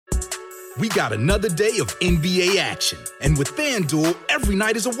We got another day of NBA action. And with FanDuel, every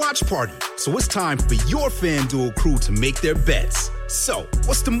night is a watch party. So it's time for your FanDuel crew to make their bets. So,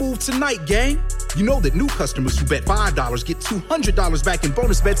 what's the move tonight, gang? You know that new customers who bet $5 get $200 back in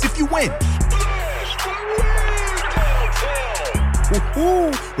bonus bets if you win.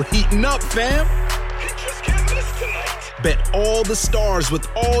 Woohoo! We're heating up, fam. Bet all the stars with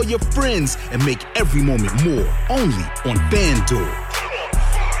all your friends and make every moment more only on FanDuel.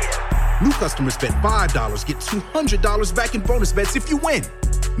 New customers bet $5, get $200 back in bonus bets if you win.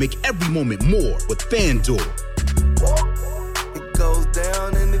 Make every moment more with FanDuel. It goes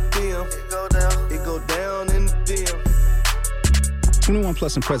down in the DM. It go down in the DM. 21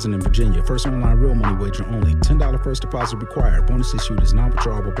 plus and present in Virginia. First online real money wager only. $10 first deposit required. Bonus issued is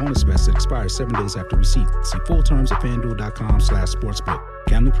non-withdrawable bonus vest that expires 7 days after receipt. See full terms at FanDuel.com/sportsbook.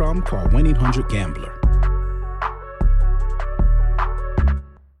 Gambling problem? Call 1-800-GAMBLER.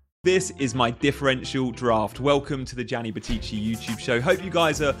 This is my differential draft. Welcome to the Gianni Battici YouTube show. Hope you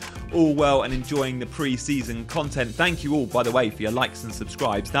guys are all well and enjoying the pre-season content. Thank you all, by the way, for your likes and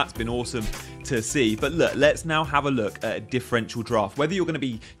subscribes. That's been awesome to see. But look, let's now have a look at a differential draft. Whether you're going to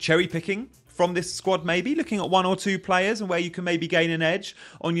be cherry picking from this squad, maybe looking at one or two players and where you can maybe gain an edge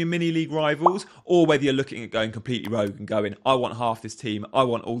on your mini league rivals, or whether you're looking at going completely rogue and going, I want half this team, I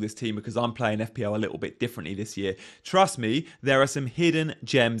want all this team because I'm playing FPL a little bit differently this year. Trust me, there are some hidden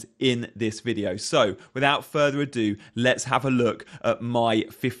gems in this video. So without further ado, let's have a look at my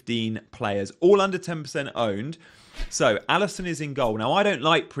 15 players, all under 10% owned. So, Alisson is in goal. Now, I don't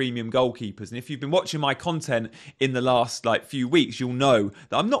like premium goalkeepers, and if you've been watching my content in the last few weeks, you'll know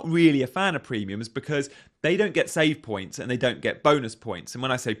that I'm not really a fan of premiums because they don't get save points and they don't get bonus points. And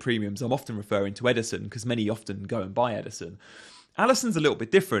when I say premiums, I'm often referring to Ederson because many often go and buy Ederson. Alisson's a little bit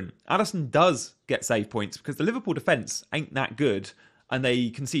different. Alisson does get save points because the Liverpool defence ain't that good and they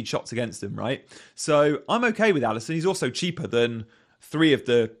concede shots against them, right? So, I'm okay with Alisson. He's also cheaper than three of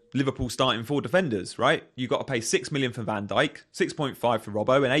the Liverpool starting four defenders, right? You've got to pay 6 million for Van Dijk, 6.5 for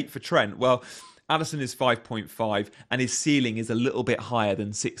Robbo, and 8 for Trent. Well, Alisson is 5.5, and his ceiling is a little bit higher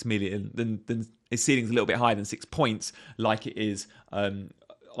than 6 million. Than his ceiling's a little bit higher than 6 points, like it is. I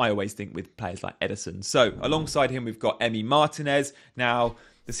always think with players like Ederson. So alongside him, we've got Emi Martinez. Now,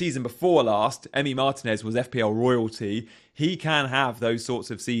 the season before last, Emi Martinez was FPL royalty. He can have those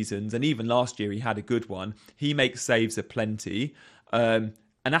sorts of seasons, and even last year he had a good one. He makes saves aplenty.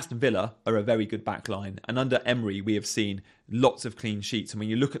 And Aston Villa are a very good back line. And under Emery, we have seen lots of clean sheets. And when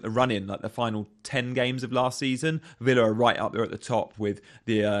you look at the run-in, like the final 10 games of last season, Villa are right up there at the top with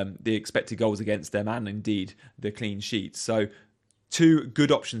the expected goals against them and indeed the clean sheets. So two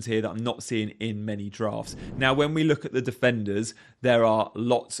good options here that I'm not seeing in many drafts. Now, when we look at the defenders, there are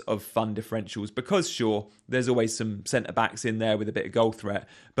lots of fun differentials because, sure, there's always some centre-backs in there with a bit of goal threat,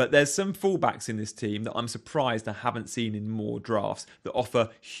 but there's some full-backs in this team that I'm surprised I haven't seen in more drafts that offer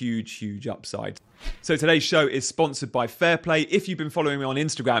huge, huge upside. So today's show is sponsored by Fairplay. If you've been following me on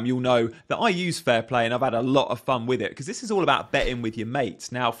Instagram, you'll know that I use Fairplay and I've had a lot of fun with it because this is all about betting with your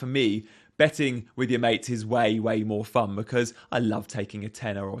mates. Now, for me, betting with your mates is way, way more fun because I love taking a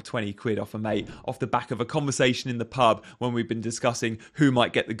tenner or 20 quid off a mate off the back of a conversation in the pub when we've been discussing who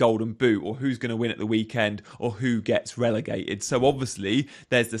might get the golden boot or who's going to win at the weekend or who gets relegated. So obviously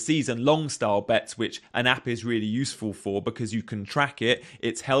there's the season long style bets, which an app is really useful for because you can track it.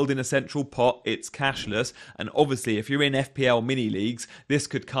 It's held in a central pot. It's cashless. And obviously if you're in FPL mini leagues, this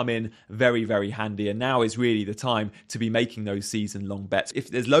could come in very, very handy. And now is really the time to be making those season long bets. If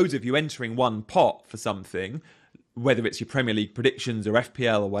there's loads of you entering one pot for something, whether it's your Premier League predictions or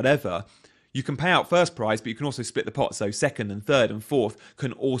FPL or whatever, you can pay out first prize, but you can also split the pot. So second and third and fourth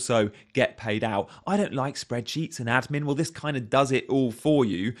can also get paid out. I don't like spreadsheets and admin. Well, this kind of does it all for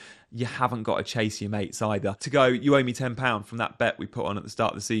you. You haven't got to chase your mates either. To go, you owe me £10 from that bet we put on at the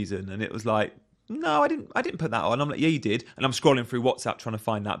start of the season. And it was like, no, I didn't put that on. I'm like, yeah, you did. And I'm scrolling through WhatsApp trying to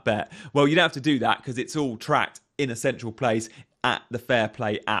find that bet. Well, you don't have to do that because it's all tracked in a central place at the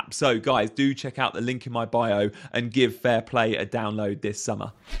Fairplay app. So guys, do check out the link in my bio and give Fairplay a download this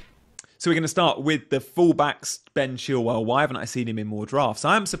summer. So we're going to start with the fullbacks, Ben Chilwell. Why haven't I seen him in more drafts?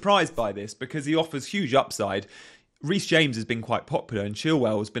 I am surprised by this because he offers huge upside. Reece James has been quite popular and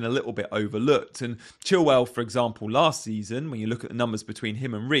Chilwell has been a little bit overlooked. And Chilwell, for example, last season, when you look at the numbers between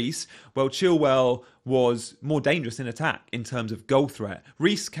him and Reece, well, Chilwell was more dangerous in attack in terms of goal threat.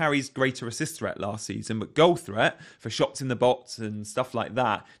 Reece carries greater assist threat last season, but goal threat for shots in the box and stuff like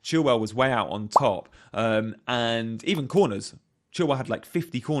that, Chilwell was way out on top. And even corners. Chilwell had like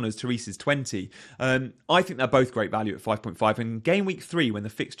 50 corners, Teresa's 20. I think they're both great value at 5.5. And game week 3, when the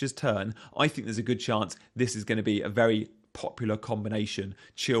fixtures turn, I think there's a good chance this is going to be a very popular combination,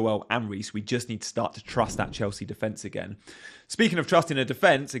 Chilwell and Reece. We just need to start to trust that Chelsea defence again. Speaking of trusting a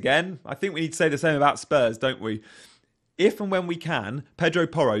defence again, I think we need to say the same about Spurs, don't we? If and when we can, Pedro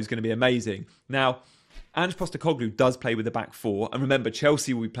Porro is going to be amazing. Now, Ange Postecoglou does play with the back four, and remember,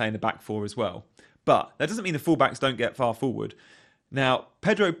 Chelsea will be playing the back four as well. But that doesn't mean the fullbacks don't get far forward. Now,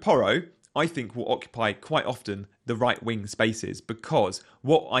 Pedro Porro, I think, will occupy quite often the right wing spaces, because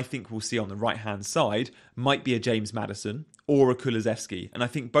what I think we'll see on the right-hand side might be a James Maddison or a Kulusevski, and I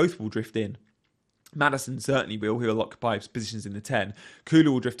think both will drift in. Maddison certainly will. He'll occupy positions in the 10.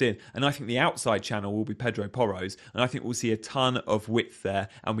 Kulu will drift in. And I think the outside channel will be Pedro Porro's. And I think we'll see a ton of width there.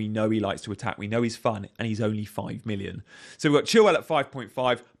 And we know he likes to attack. We know he's fun. And he's only 5 million. So we've got Chilwell at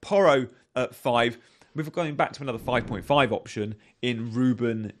 5.5. Porro at 5. We've going back to another 5.5 option in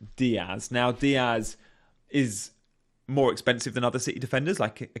Ruben Diaz. Now, Diaz is more expensive than other City defenders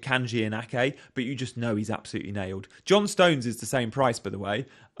like Akanji and Ake, but you just know he's absolutely nailed. John Stones is the same price, by the way.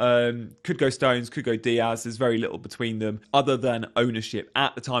 Could go Stones, could go Diaz. There's very little between them other than ownership.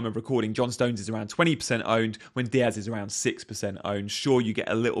 At the time of recording, John Stones is around 20% owned when Diaz is around 6% owned. Sure, you get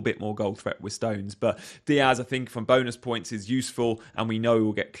a little bit more goal threat with Stones, but Diaz, I think, from bonus points is useful, and we know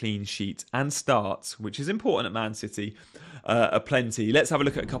he'll get clean sheets and starts, which is important at Man City. Plenty. Let's have a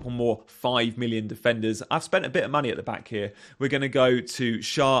look at a couple more 5 million defenders. I've spent a bit of money at the back here. We're going to go to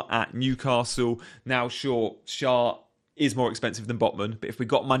Shah at Newcastle. Now, sure, Shah is more expensive than Botman, but if we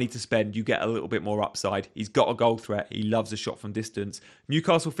got money to spend, you get a little bit more upside. He's got a goal threat. He loves a shot from distance.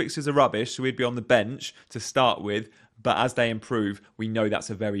 Newcastle fixtures are rubbish, so he'd be on the bench to start with. But as they improve, we know that's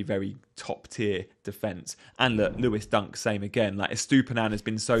a very, very top-tier defence. And look, Lewis Dunk, same again. Like, Estupiñán has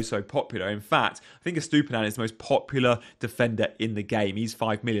been so popular. In fact, I think Estupiñán is the most popular defender in the game. He's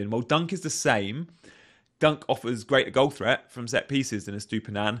 5 million. Well, Dunk is the same. Dunk offers greater goal threat from set pieces than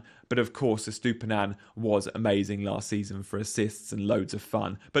Estupiñán, but of course Estupiñán was amazing last season for assists and loads of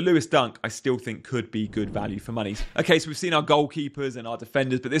fun. But Lewis Dunk, I still think, could be good value for money. Okay, so we've seen our goalkeepers and our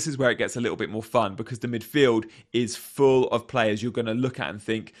defenders, but this is where it gets a little bit more fun, because the midfield is full of players you're going to look at and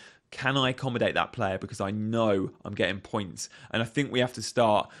think, can I accommodate that player? Because I know I'm getting points. And I think we have to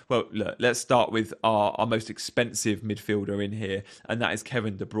start, well, look, let's start with our most expensive midfielder in here, and that is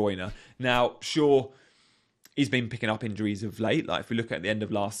Kevin De Bruyne. Now, sure, he's been picking up injuries of late. Like, if we look at the end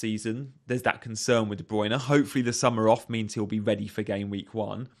of last season, there's that concern with De Bruyne. Hopefully the summer off means he'll be ready for game week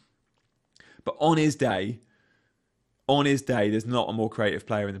 1. But on his day, there's not a more creative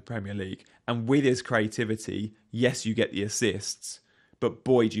player in the Premier League. And with his creativity, yes, you get the assists, but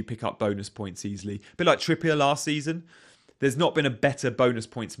boy, do you pick up bonus points easily. A bit like Trippier last season. There's not been a better bonus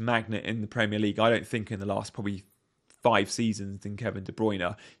points magnet in the Premier League, I don't think, in the last probably 5 seasons than Kevin De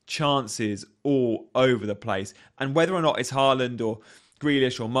Bruyne. Chances all over the place. And whether or not it's Haaland or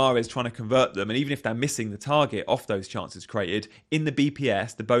Grealish or Mahrez trying to convert them, and even if they're missing the target off those chances created, in the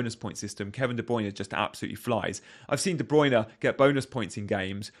BPS, the bonus point system, Kevin De Bruyne just absolutely flies. I've seen De Bruyne get bonus points in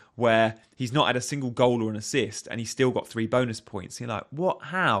games where he's not had a single goal or an assist, and he's still got 3 bonus points. You're like, what?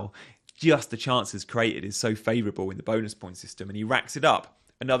 How? Just the chances created is so favourable in the bonus point system, and he racks it up.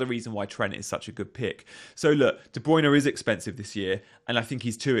 Another reason why Trent is such a good pick. So look, De Bruyne is expensive this year, and I think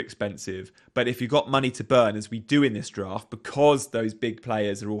he's too expensive. But if you've got money to burn, as we do in this draft, because those big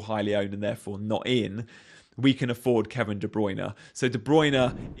players are all highly owned and therefore not in, we can afford Kevin De Bruyne. So De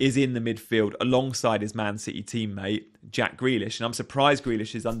Bruyne is in the midfield alongside his Man City teammate, Jack Grealish. And I'm surprised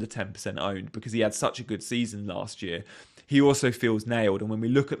Grealish is under 10% owned, because he had such a good season last year. He also feels nailed. And when we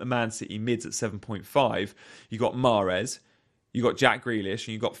look at the Man City mids at 7.5, you got Mahrez, you got Jack Grealish,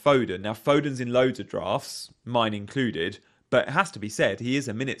 and you got Foden. Now, Foden's in loads of drafts, mine included, but it has to be said, he is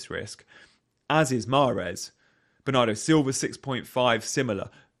a minutes risk, as is Mahrez. Bernardo Silva, 6.5, similar.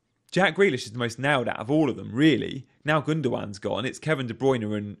 Jack Grealish is the most nailed out of all of them, really. Now Gundogan's gone, it's Kevin De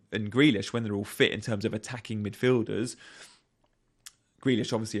Bruyne and Grealish when they're all fit in terms of attacking midfielders.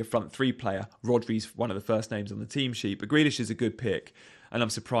 Grealish, obviously a front 3 player. Rodri's one of the first names on the team sheet, but Grealish is a good pick. And I'm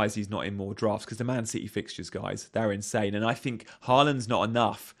surprised he's not in more drafts, because the Man City fixtures, guys, they're insane. And I think Haaland's not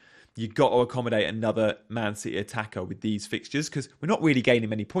enough. You've got to accommodate another Man City attacker with these fixtures, because we're not really gaining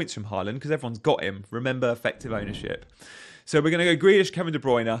many points from Haaland, because everyone's got him. Remember, effective ownership. So we're going to go Grealish, Kevin De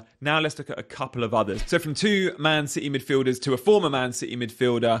Bruyne. Now let's look at a couple of others. So from 2 Man City midfielders to a former Man City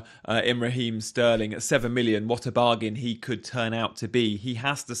midfielder, in Raheem Sterling at 7 million. What a bargain he could turn out to be. He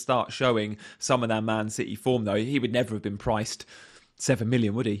has to start showing some of that Man City form, though. He would never have been priced 7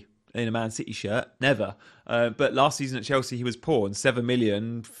 million, would he? In a Man City shirt? Never. But last season at Chelsea, he was poor, and 7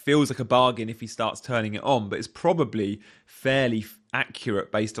 million feels like a bargain if he starts turning it on, but it's probably fairly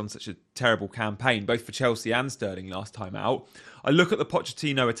accurate based on such a terrible campaign, both for Chelsea and Sterling last time out. I look at the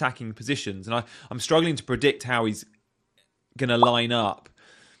Pochettino attacking positions, and I'm struggling to predict how he's going to line up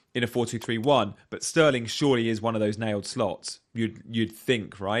in a 4-2-3-1, but Sterling surely is one of those nailed slots. You'd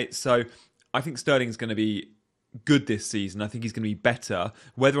think, right? So I think Sterling's going to be good this season. I think he's going to be better.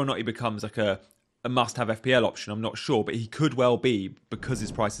 Whether or not he becomes like a must-have FPL option, I'm not sure, but he could well be because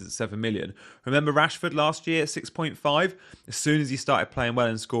his price is at 7 million. Remember Rashford last year at 6.5? As soon as he started playing well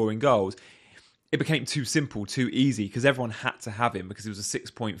and scoring goals, it became too simple, too easy, because everyone had to have him because he was a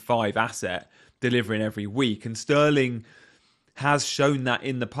 6.5 asset delivering every week. And Sterling has shown that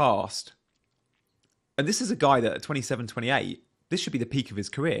in the past. And this is a guy that at 27, 28, this should be the peak of his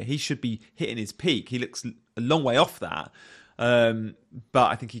career. He should be hitting his peak. He looks a long way off that.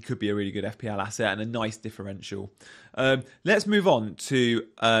 But I think he could be a really good FPL asset and a nice differential. Let's move on to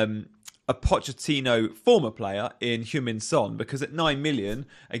a Pochettino former player in Heung-min Son, because at 9 million,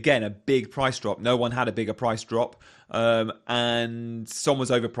 again, a big price drop. No one had a bigger price drop. And Son was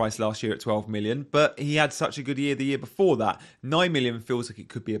overpriced last year at 12 million, but he had such a good year the year before that. 9 million feels like it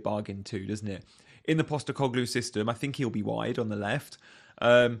could be a bargain too, doesn't it? In the Postecoglou system, I think he'll be wide on the left.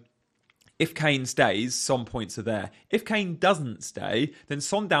 If Kane stays, Son points are there. If Kane doesn't stay, then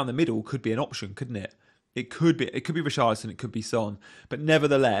Son down the middle could be an option, couldn't it? It could be Richarlison, it could be Son. But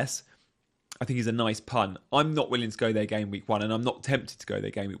nevertheless, I think he's a nice punt. I'm not willing to go there game week 1, and I'm not tempted to go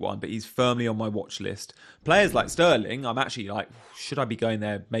there game week 1, but he's firmly on my watch list. Players like Sterling, I'm actually like, should I be going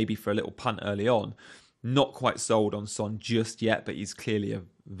there maybe for a little punt early on? Not quite sold on Son just yet, but he's clearly a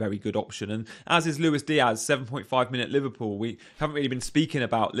very good option. And as is Luis Diaz, 7.5 minute Liverpool. We haven't really been speaking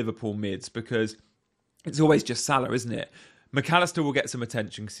about Liverpool mids because it's always just Salah, isn't it? McAllister will get some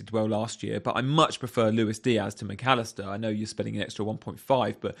attention because he did well last year, but I much prefer Luis Diaz to McAllister. I know you're spending an extra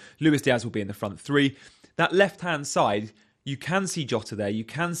 1.5, but Luis Diaz will be in the front three. That left-hand side, you can see Jota there, you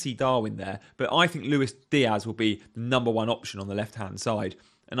can see Darwin there, but I think Luis Diaz will be the number one option on the left-hand side.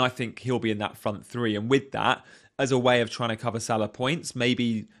 And I think he'll be in that front three. And with that, as a way of trying to cover Salah points,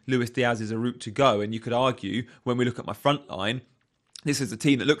 maybe Luis Diaz is a route to go. And you could argue, when we look at my front line, this is a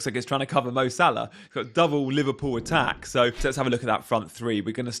team that looks like it's trying to cover Mo Salah. It's got double Liverpool attack. So let's have a look at that front three.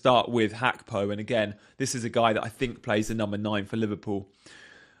 We're going to start with Hakpo. And again, this is a guy that I think plays the number 9 for Liverpool.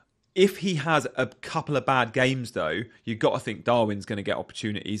 If he has a couple of bad games, though, you've got to think Darwin's going to get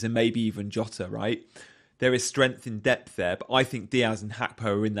opportunities and maybe even Jota, right? There is strength in depth there, but I think Diaz and Hakpo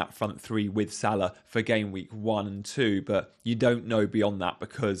are in that front three with Salah for game week 1 and 2, but you don't know beyond that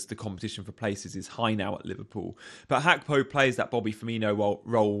because the competition for places is high now at Liverpool. But Hakpo plays that Bobby Firmino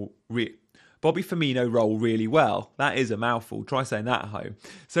role really well. That is a mouthful. Try saying that at home.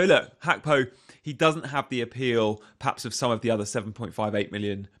 So look, Hakpo, he doesn't have the appeal perhaps of some of the other 7.58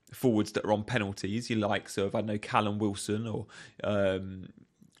 million forwards that are on penalties. You like, so if I know Callum Wilson or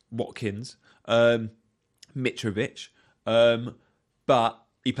Watkins, Mitrovic, but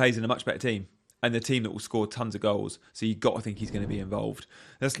he plays in a much better team and the team that will score tons of goals, so you've got to think he's going to be involved.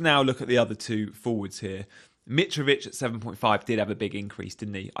 Let's now look at the other two forwards here. Mitrovic at 7.5 did have a big increase,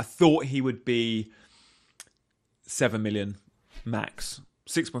 didn't he? I thought he would be 7 million max.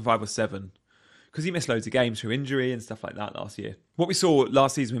 6.5 was 7 because he missed loads of games through injury and stuff like that last year. What we saw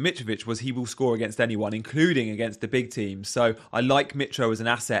last season with Mitrovic was he will score against anyone, including against the big teams. So I like Mitro as an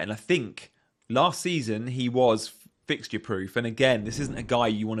asset, and I think last season, he was fixture-proof. And again, this isn't a guy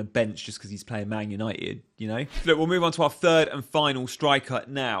you want to bench just because he's playing Man United, you know? Look, we'll move on to our third and final striker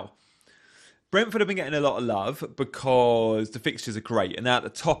now. Brentford have been getting a lot of love because the fixtures are great. And they're at the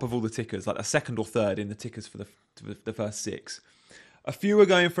top of all the tickers, like a second or third in the tickers for the first 6. A few are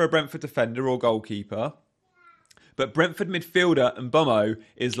going for a Brentford defender or goalkeeper. But Brentford midfielder Mbeumo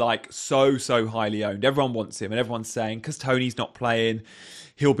is like so highly owned. Everyone wants him and everyone's saying, because Tony's not playing,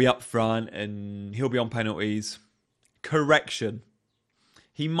 he'll be up front and he'll be on penalties. Correction.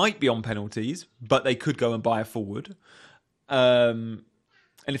 He might be on penalties, but they could go and buy a forward. And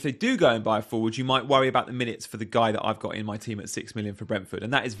if they do go and buy a forward, you might worry about the minutes for the guy that I've got in my team at 6 million for Brentford,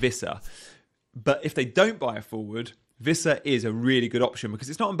 and that is Visser. But if they don't buy a forward, Visser is a really good option because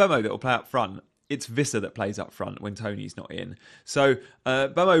it's not Mbeumo that will play up front. It's Visser that plays up front when Tony's not in. So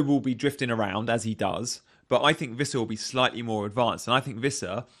Mbeumo will be drifting around as he does, but I think Visser will be slightly more advanced. And I think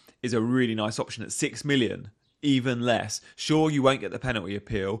Visser is a really nice option at 6 million, even less. Sure, you won't get the penalty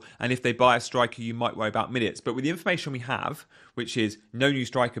appeal. And if they buy a striker, you might worry about minutes. But with the information we have, which is no new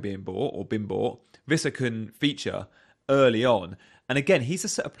striker being bought or been bought, Visser can feature early on. And again, he's a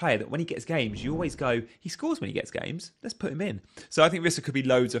sort of player that when he gets games, you always go, he scores when he gets games. Let's put him in. So I think Visser could be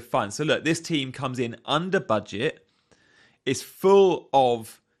loads of fun. So look, this team comes in under budget. It's full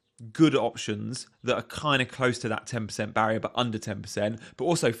of good options that are kind of close to that 10% barrier, but under 10%. But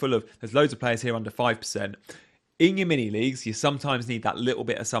also full of, there's loads of players here under 5%. In your mini leagues, you sometimes need that little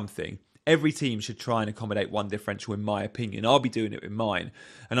bit of something. Every team should try and accommodate one differential, in my opinion. I'll be doing it with mine.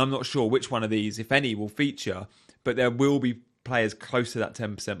 And I'm not sure which one of these, if any, will feature, but there will be players close to that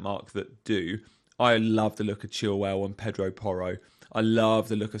 10% mark that do. I love the look of Chilwell and Pedro Porro. I love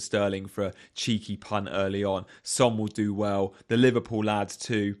the look of Sterling for a cheeky punt early on. Son will do well. The Liverpool lads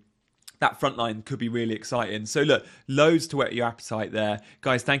too. That front line could be really exciting. So look, loads to whet your appetite there.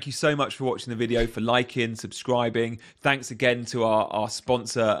 Guys, thank you so much for watching the video, for liking, subscribing. Thanks again to our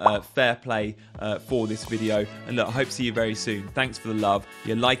sponsor, Fair Play, for this video. And look, I hope to see you very soon. Thanks for the love,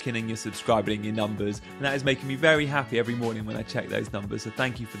 your liking and your subscribing and your numbers. And that is making me very happy every morning when I check those numbers. So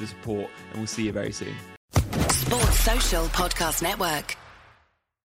thank you for the support, and we'll see you very soon. Sports Social Podcast Network.